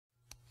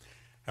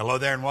Hello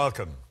there and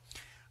welcome.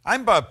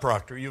 I'm Bob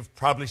Proctor. You've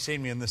probably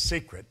seen me in The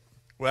Secret.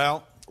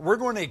 Well, we're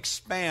going to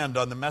expand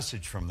on the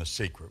message from The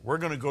Secret. We're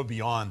going to go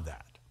beyond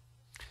that.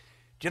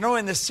 Do you know,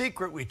 in The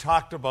Secret, we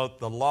talked about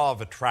the law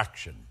of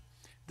attraction.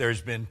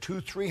 There's been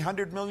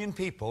 300 million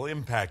people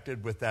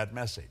impacted with that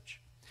message.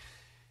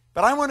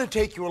 But I want to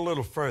take you a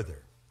little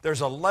further.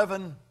 There's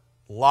 11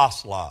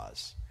 lost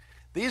laws.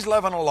 These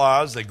 11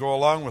 laws, they go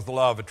along with the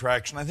law of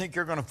attraction, I think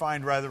you're going to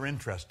find rather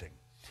interesting.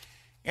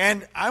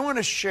 And I want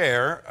to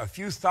share a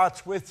few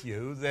thoughts with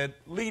you that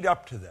lead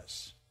up to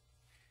this.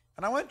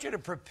 And I want you to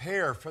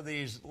prepare for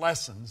these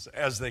lessons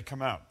as they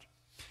come out.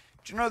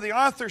 Do you know, the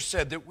author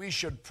said that we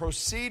should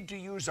proceed to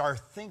use our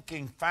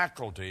thinking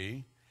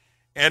faculty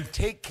and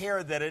take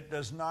care that it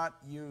does not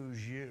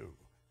use you.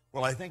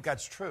 Well, I think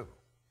that's true.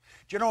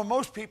 Do you know,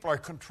 most people are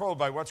controlled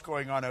by what's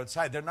going on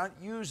outside. They're not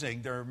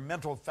using their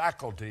mental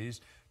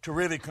faculties to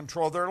really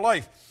control their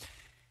life.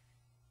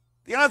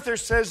 The author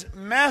says,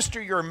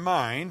 master your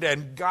mind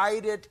and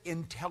guide it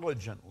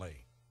intelligently.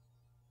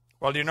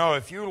 Well, you know,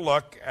 if you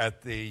look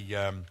at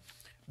the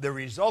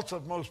results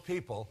of most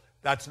people,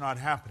 that's not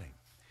happening.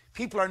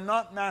 People are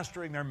not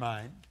mastering their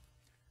mind.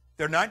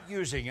 They're not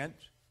using it.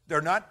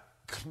 They're not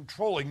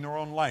controlling their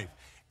own life.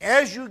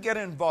 As you get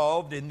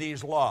involved in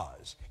these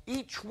laws,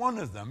 each one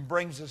of them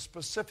brings a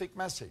specific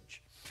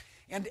message.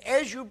 And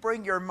as you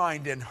bring your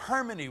mind in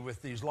harmony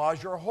with these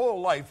laws, your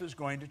whole life is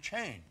going to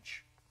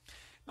change.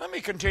 Let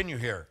me continue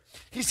here.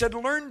 He said,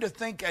 learn to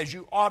think as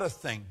you ought to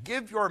think.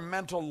 Give your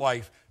mental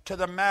life to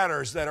the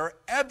matters that are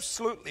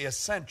absolutely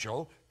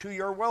essential to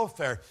your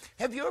welfare.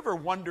 Have you ever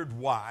wondered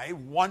why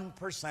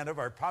 1% of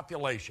our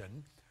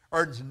population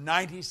earns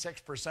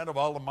 96% of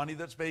all the money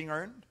that's being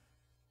earned?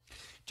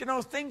 Do you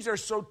know, things are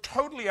so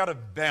totally out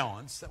of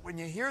balance that when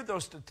you hear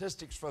those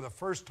statistics for the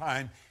first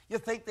time, you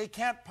think they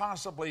can't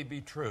possibly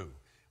be true,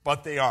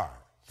 but they are.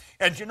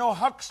 And you know,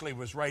 Huxley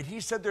was right. He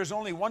said there's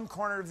only one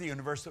corner of the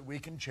universe that we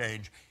can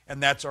change,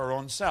 and that's our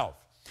own self.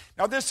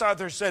 Now, this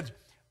author said,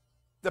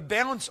 the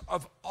balance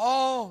of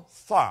all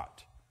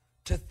thought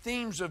to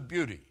themes of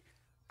beauty,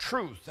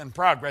 truth, and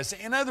progress.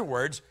 In other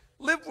words,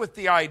 live with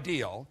the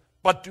ideal,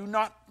 but do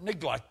not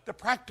neglect the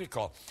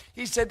practical.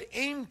 He said,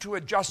 aim to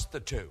adjust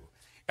the two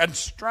and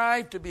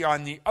strive to be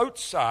on the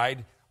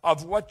outside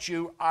of what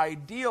you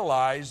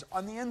idealize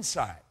on the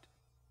inside.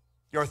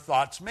 Your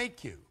thoughts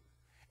make you.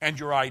 And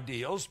your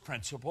ideals,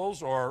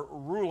 principles, or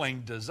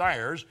ruling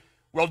desires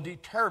will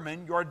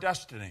determine your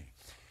destiny.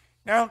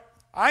 Now,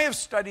 I have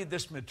studied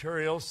this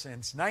material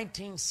since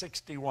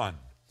 1961.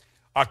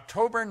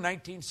 October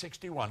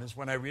 1961 is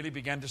when I really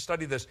began to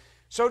study this.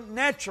 So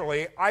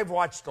naturally, I've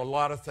watched a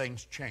lot of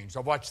things change.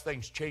 I've watched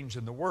things change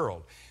in the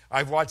world.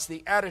 I've watched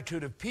the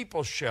attitude of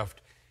people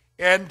shift.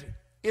 And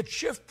it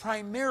shifts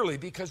primarily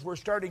because we're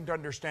starting to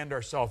understand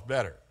ourselves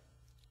better.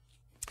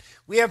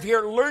 We have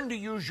here, learn to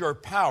use your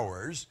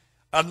powers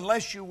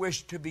unless you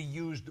wish to be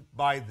used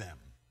by them.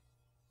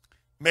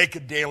 Make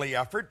a daily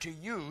effort to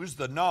use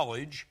the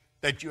knowledge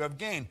that you have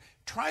gained.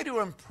 Try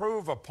to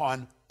improve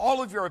upon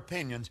all of your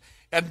opinions.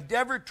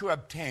 Endeavor to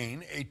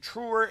obtain a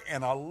truer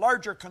and a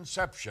larger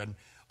conception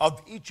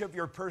of each of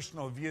your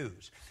personal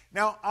views.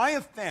 Now, I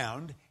have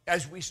found,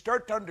 as we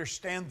start to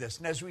understand this,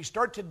 and as we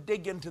start to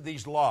dig into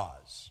these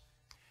laws,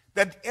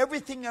 that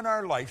everything in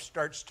our life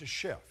starts to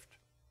shift.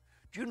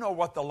 Do you know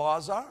what the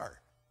laws are?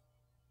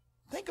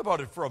 Think about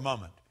it for a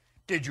moment.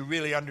 Did you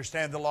really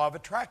understand the law of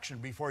attraction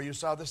before you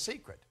saw The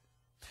Secret?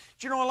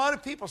 Do you know, a lot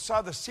of people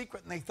saw The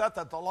Secret and they thought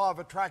that the law of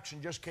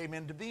attraction just came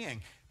into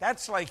being.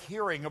 That's like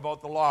hearing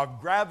about the law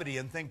of gravity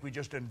and think we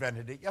just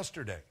invented it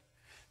yesterday.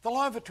 The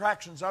law of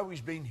attraction's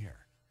always been here.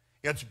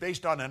 It's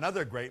based on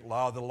another great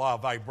law, the law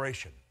of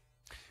vibration.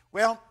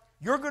 Well,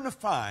 you're going to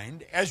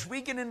find, as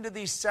we get into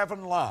these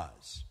 7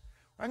 laws,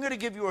 I'm going to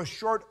give you a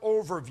short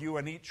overview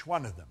on each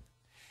one of them.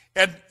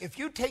 And if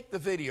you take the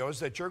videos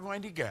that you're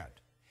going to get,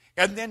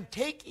 and then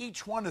take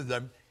each one of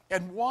them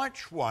and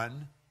watch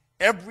one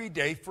every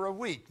day for a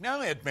week.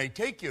 Now, it may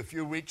take you a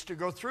few weeks to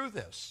go through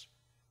this,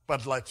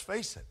 but let's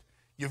face it,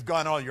 you've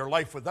gone all your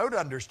life without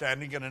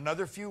understanding, and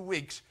another few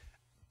weeks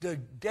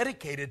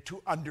dedicated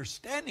to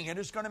understanding it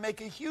is going to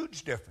make a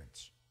huge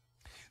difference.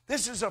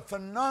 This is a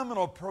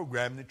phenomenal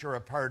program that you're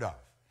a part of.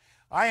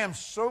 I am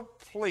so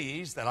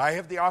pleased that I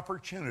have the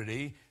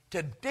opportunity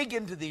to dig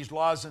into these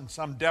laws in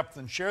some depth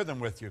and share them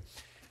with you.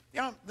 You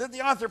know,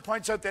 the author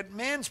points out that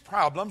man's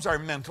problems are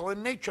mental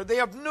in nature. They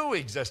have no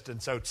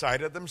existence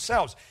outside of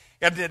themselves.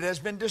 And it has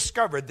been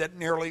discovered that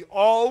nearly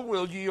all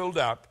will yield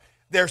up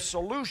their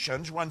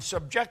solutions when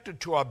subjected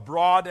to a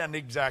broad and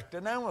exact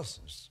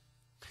analysis.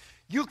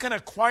 You can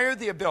acquire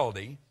the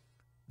ability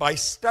by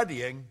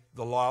studying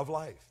the law of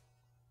life.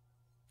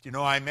 You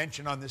know, I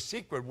mentioned on The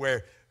Secret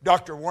where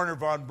Dr. Werner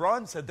von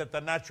Braun said that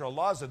the natural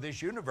laws of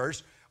this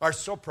universe are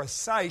so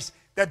precise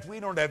that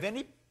we don't have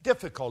any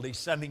difficulty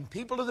sending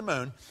people to the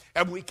moon,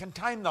 and we can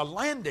time the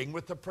landing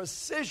with the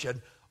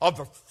precision of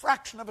a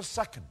fraction of a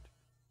second.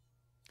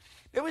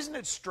 Now, isn't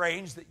it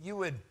strange that you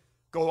would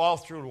go all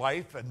through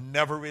life and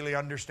never really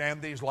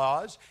understand these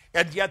laws,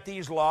 and yet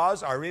these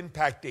laws are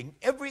impacting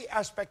every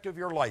aspect of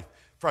your life,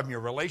 from your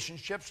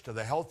relationships to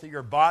the health of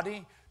your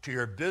body, to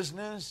your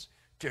business,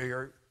 to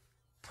your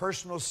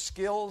personal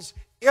skills.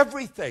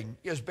 Everything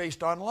is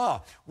based on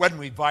law. When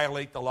we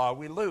violate the law,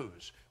 we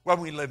lose.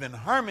 When we live in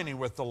harmony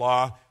with the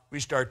law, we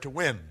start to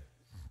win.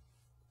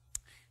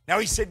 Now,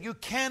 he said you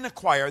can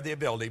acquire the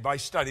ability by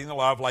studying the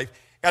law of life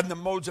and the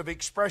modes of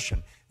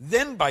expression.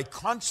 Then, by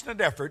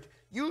constant effort,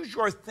 use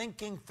your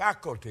thinking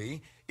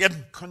faculty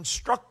in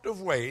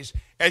constructive ways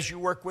as you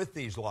work with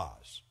these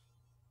laws.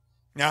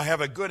 Now,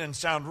 have a good and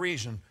sound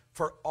reason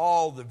for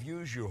all the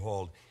views you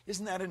hold.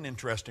 Isn't that an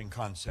interesting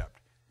concept?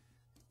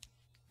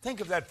 Think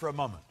of that for a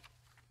moment.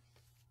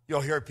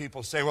 You'll hear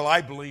people say, well,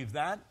 I believe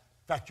that.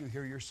 In fact, you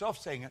hear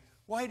yourself saying it.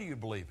 Why do you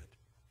believe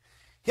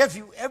it? Have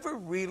you ever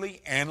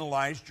really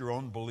analyzed your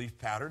own belief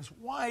patterns?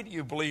 Why do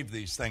you believe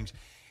these things?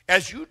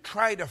 As you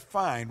try to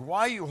find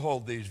why you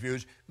hold these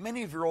views,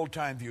 many of your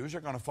old-time views are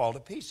going to fall to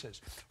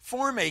pieces.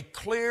 Form a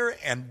clear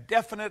and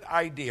definite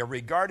idea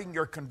regarding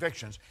your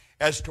convictions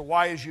as to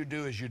why as you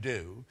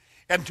do,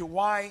 and to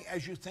why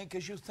as you think.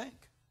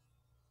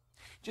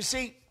 You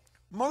see,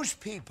 most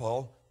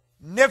people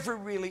never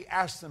really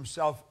ask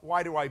themselves,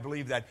 why do I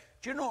believe that?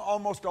 Do you know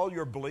almost all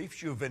your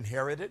beliefs you've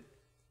inherited?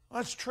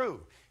 Well, that's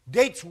true.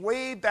 Dates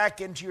way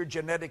back into your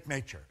genetic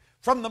nature.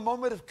 From the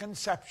moment of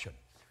conception,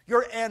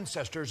 your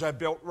ancestors are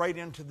built right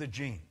into the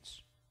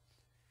genes.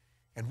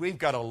 And we've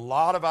got a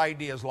lot of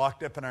ideas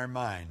locked up in our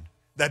mind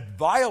that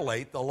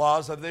violate the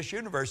laws of this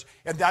universe,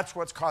 and that's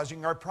what's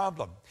causing our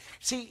problem.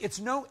 See, it's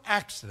no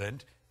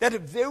accident that a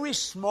very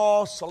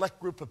small select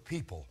group of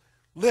people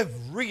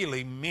live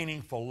really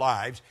meaningful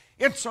lives,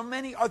 and so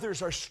many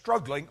others are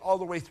struggling all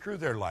the way through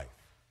their life.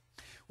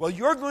 Well,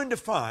 you're going to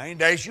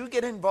find as you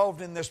get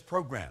involved in this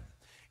program,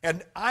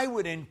 and I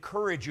would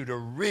encourage you to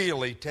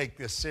really take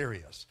this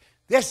serious.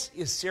 This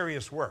is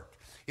serious work.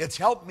 It's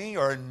helped me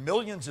earn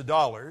millions of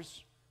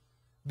dollars,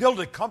 build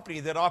a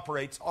company that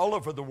operates all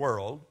over the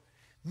world,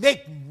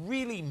 make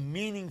really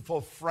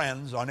meaningful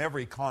friends on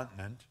every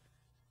continent.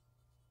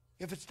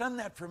 If it's done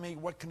that for me,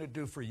 what can it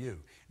do for you?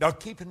 Now,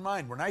 keep in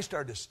mind, when I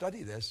started to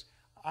study this,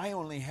 I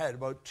only had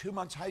about 2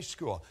 months high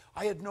school.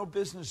 I had no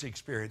business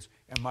experience,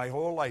 and my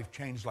whole life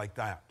changed like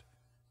that.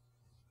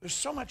 There's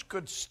so much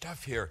good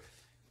stuff here.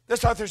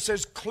 This author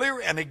says, clear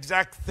and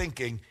exact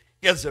thinking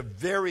is a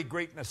very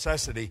great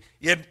necessity.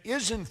 It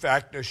is, in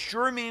fact, a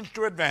sure means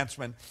to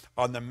advancement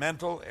on the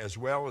mental as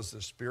well as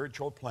the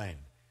spiritual plane.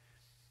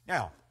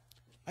 Now,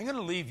 I'm going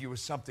to leave you with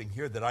something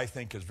here that I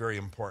think is very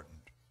important.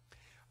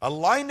 A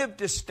line of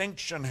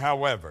distinction,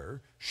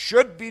 however,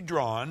 should be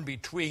drawn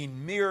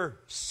between mere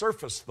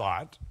surface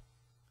thought,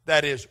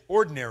 that is,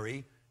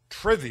 ordinary,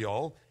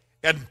 trivial,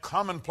 and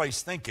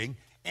commonplace thinking,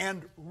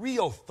 and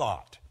real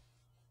thought,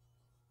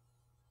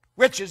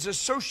 which is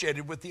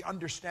associated with the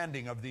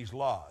understanding of these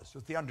laws,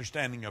 with the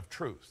understanding of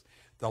truth.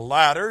 The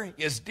latter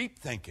is deep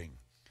thinking,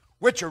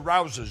 which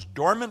arouses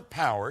dormant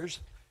powers,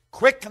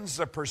 quickens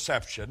the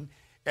perception,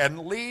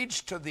 and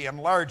leads to the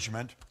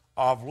enlargement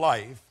of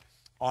life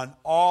on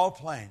all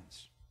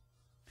planes.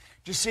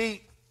 You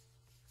see,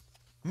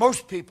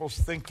 most people's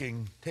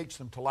thinking takes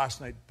them to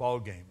last night's ball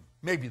game,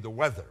 maybe the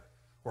weather,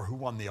 or who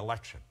won the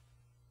election.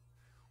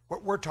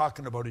 What we're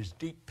talking about is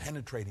deep,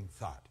 penetrating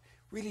thought.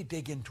 Really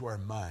dig into our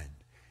mind.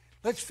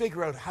 Let's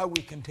figure out how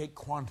we can take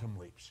quantum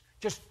leaps,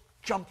 just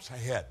jumps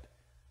ahead,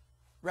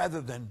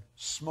 rather than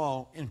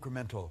small,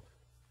 incremental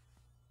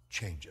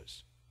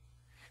changes.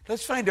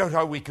 Let's find out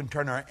how we can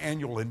turn our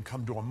annual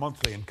income to a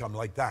monthly income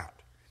like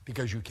that,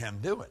 because you can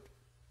do it.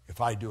 If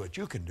I do it,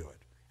 you can do it.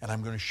 And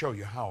I'm going to show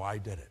you how I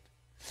did it.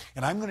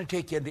 And I'm going to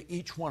take you into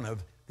each one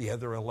of the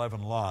other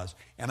 11 laws.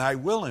 And I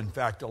will, in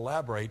fact,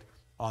 elaborate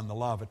on the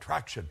law of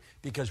attraction,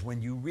 because when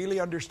you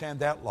really understand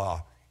that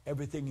law,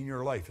 everything in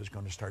your life is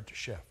going to start to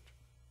shift.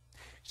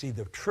 See,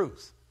 the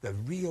truth, the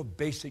real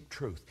basic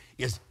truth,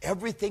 is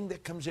everything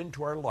that comes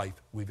into our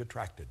life, we've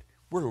attracted.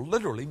 We're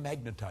literally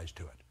magnetized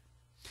to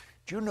it.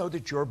 Do you know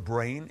that your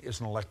brain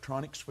is an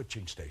electronic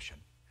switching station?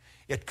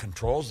 It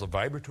controls the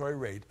vibratory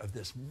rate of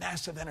this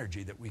massive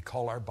energy that we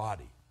call our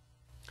body.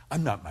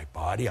 I'm not my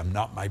body, I'm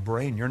not my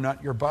brain, you're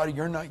not your body,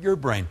 you're not your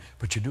brain,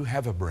 but you do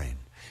have a brain.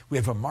 We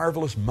have a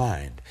marvelous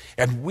mind,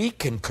 and we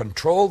can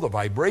control the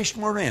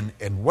vibration we're in,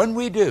 and when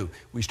we do,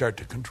 we start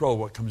to control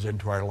what comes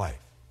into our life.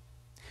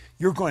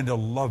 You're going to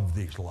love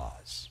these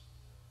laws,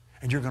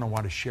 and you're going to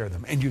want to share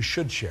them, and you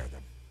should share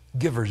them.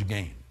 Givers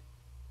gain.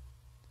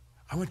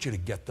 I want you to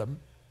get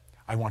them.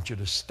 I want you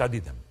to study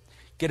them.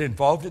 Get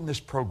involved in this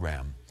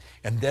program,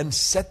 and then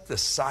set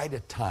aside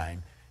a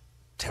time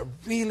to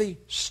really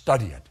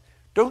study it.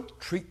 Don't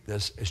treat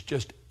this as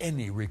just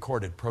any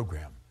recorded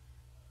program.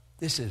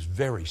 This is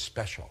very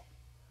special.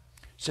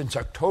 Since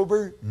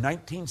October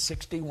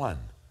 1961,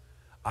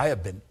 I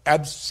have been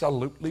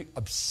absolutely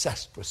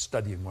obsessed with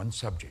studying one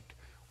subject: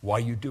 why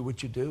you do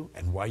what you do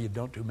and why you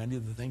don't do many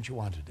of the things you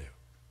want to do.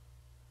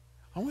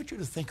 I want you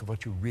to think of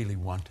what you really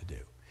want to do.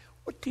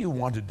 What do you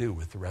want to do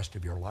with the rest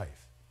of your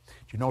life?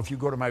 Do you know, if you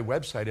go to my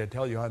website, I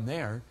tell you on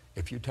there,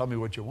 if you tell me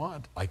what you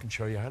want, I can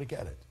show you how to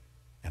get it.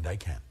 And I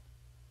can.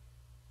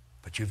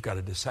 But you've got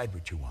to decide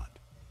what you want.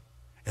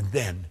 And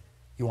then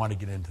you want to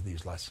get into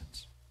these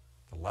lessons.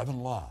 The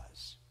 11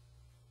 laws.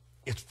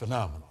 It's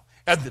phenomenal.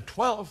 And the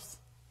 12th,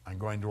 I'm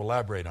going to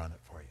elaborate on it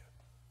for you.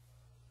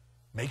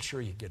 Make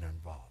sure you get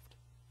involved.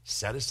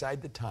 Set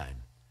aside the time,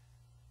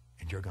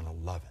 and you're going to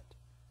love it.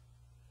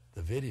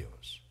 The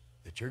videos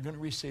that you're going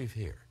to receive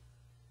here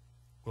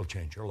will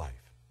change your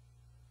life.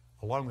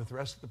 Along with the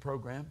rest of the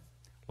program,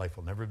 life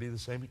will never be the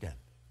same again.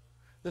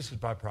 This is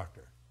Bob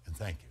Proctor, and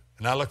thank you.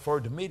 And I look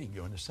forward to meeting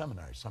you in a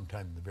seminar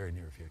sometime in the very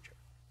near future.